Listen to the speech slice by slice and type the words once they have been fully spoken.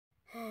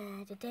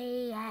The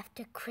day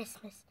after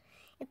Christmas.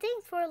 And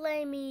thanks for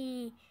letting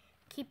me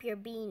keep your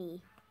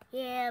beanie.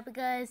 Yeah,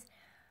 because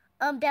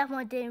that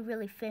one didn't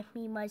really fit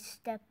me much,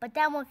 but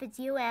that one fits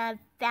you, and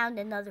I found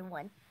another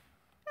one.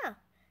 Oh,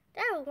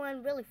 that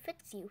one really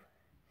fits you.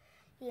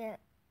 Yeah.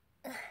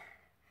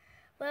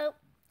 Well,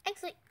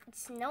 actually,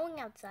 it's snowing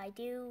outside.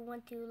 Do you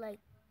want to,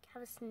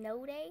 have a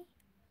snow day?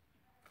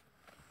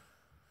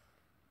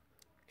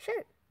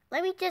 Sure.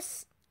 Let me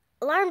just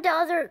alarm the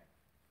other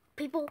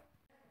people.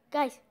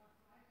 Guys,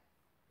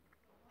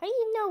 how do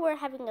you know we're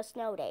having a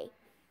snow day?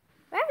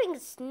 We're having a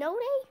snow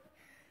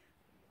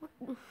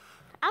day?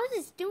 I was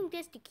just doing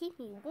this to keep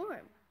me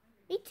warm.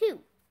 Me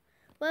too.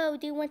 Well,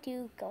 do you want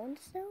to go in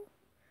the snow?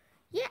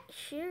 Yeah,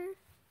 sure.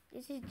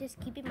 This is just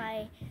keeping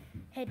my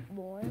head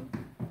warm.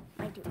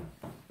 I do.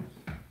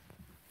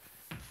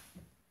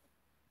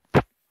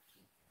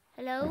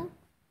 Hello?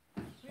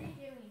 What are you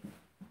doing?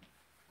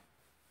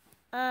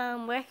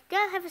 We're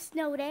gonna have a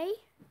snow day.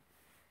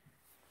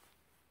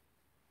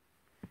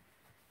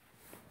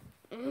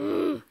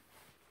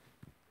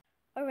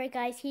 Alright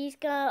guys, he's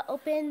gonna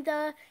open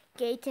the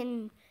gate,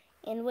 and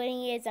when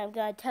he is, I'm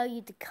gonna tell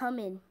you to come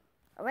in.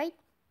 Alright?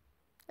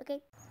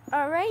 Okay.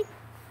 Alright.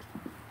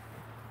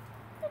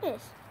 Look at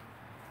this.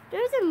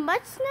 There isn't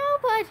much snow,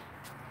 but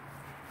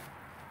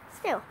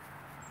still.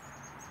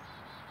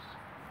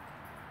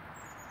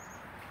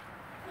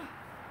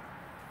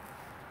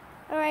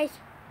 Alright.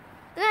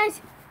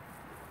 Guys,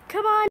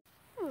 come on.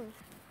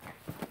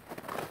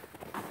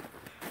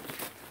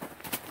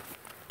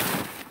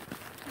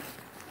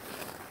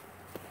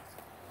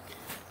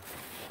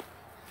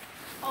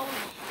 Oh,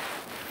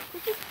 you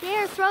just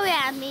dare throw it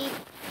at me.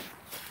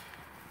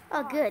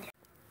 Oh, good.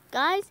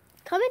 Guys,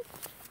 come in.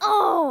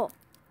 Oh,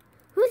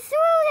 who threw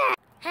that?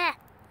 Ha!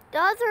 The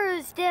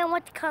others didn't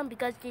want to come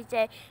because they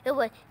said it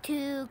was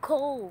too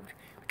cold,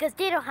 because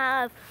they don't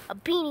have a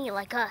beanie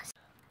like us.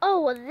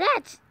 Oh, well,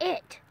 that's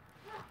it.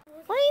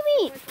 What do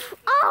you mean?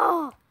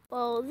 Oh,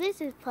 well,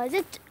 this is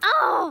pleasant.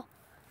 Oh,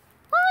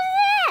 what was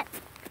that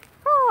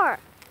for?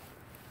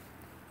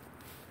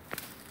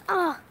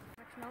 Oh.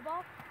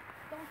 Snowball?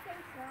 Don't think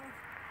so.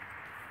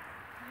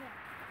 Yeah.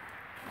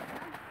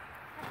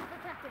 Have to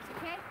protect this,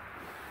 okay?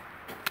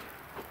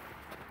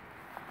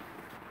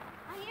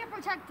 I need to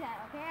protect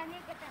that, okay? I need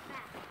to get that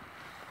back.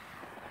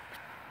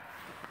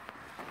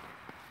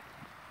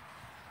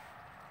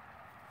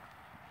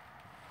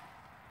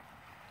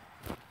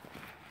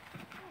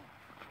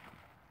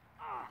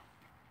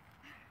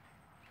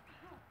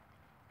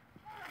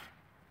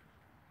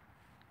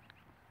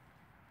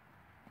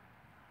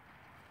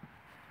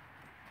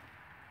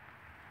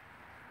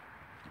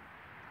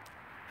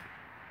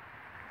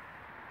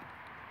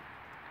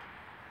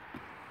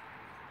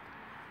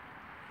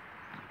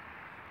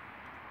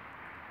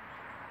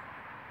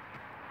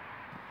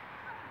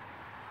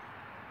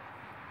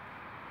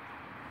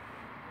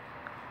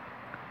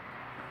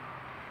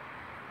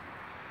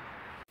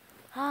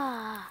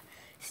 Ah,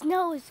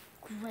 snow is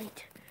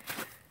great.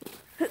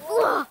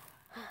 But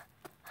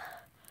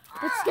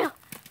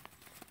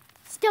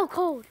still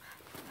cold.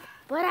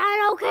 But I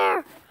don't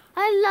care.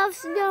 I love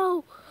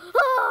snow.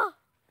 Ah!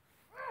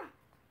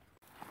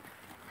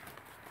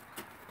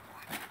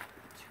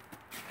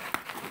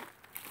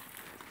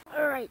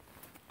 All right.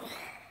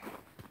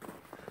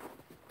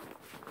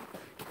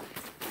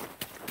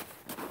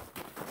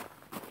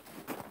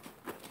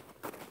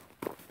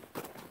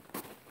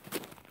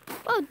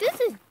 Oh, this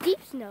is deep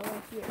snow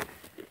right here.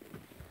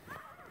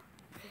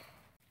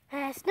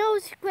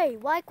 Snow's great.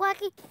 Why,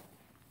 Quacky?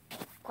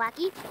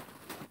 Quacky?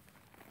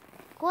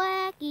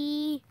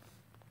 Quacky.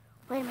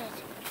 Wait a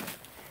minute.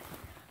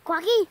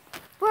 Quacky,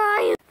 where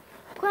are you?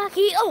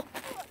 Quacky. Oh,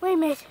 wait a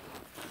minute.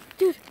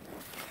 Dude,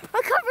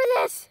 uncover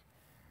this.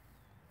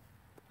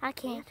 I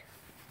can't.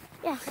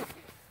 Yes.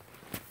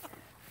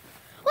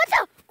 What's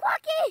up,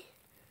 Quacky?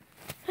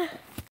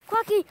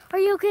 Quacky, are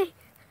you okay?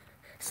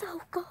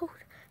 So cold.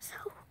 So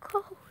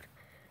cold.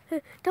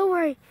 Don't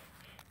worry.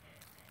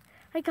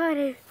 I got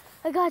it.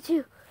 I got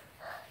you.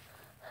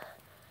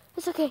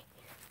 It's okay.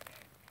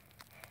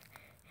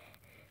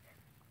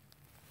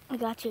 I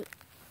got you.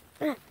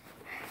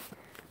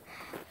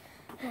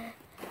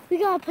 We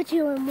gotta put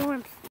you in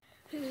warmth.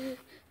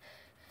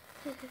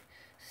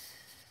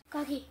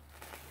 Goggy,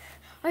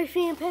 are you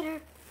feeling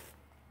better?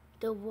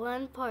 The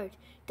one part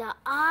that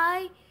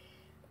I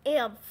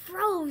am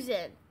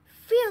frozen.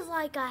 Feels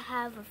like I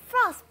have a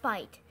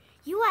frostbite.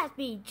 You asked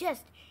me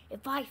just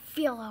if I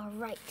feel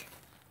alright.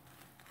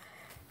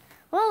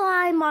 Well,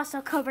 I'm also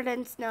covered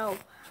in snow.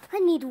 I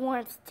need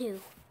warmth too.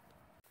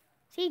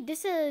 See,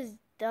 this is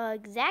the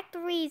exact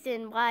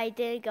reason why I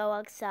didn't go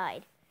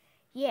outside.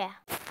 Yeah,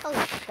 I'll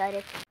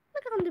excited.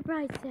 Look on the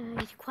bright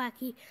side,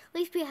 Quacky. At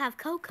least we have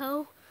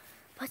Cocoa.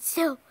 But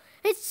still,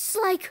 it's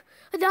like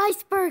an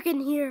iceberg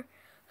in here.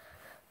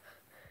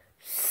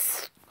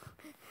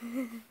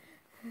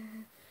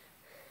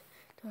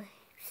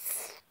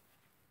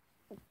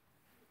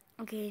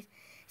 Okay,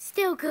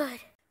 still good.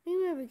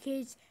 Remember,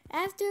 kids,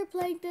 after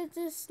playing with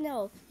the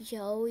snow, you should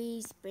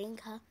always bring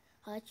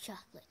hot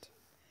chocolate.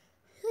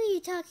 Who are you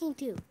you talking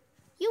to?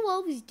 You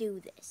always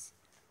do this.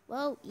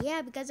 Well,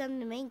 yeah, because I'm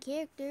the main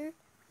character.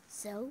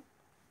 So,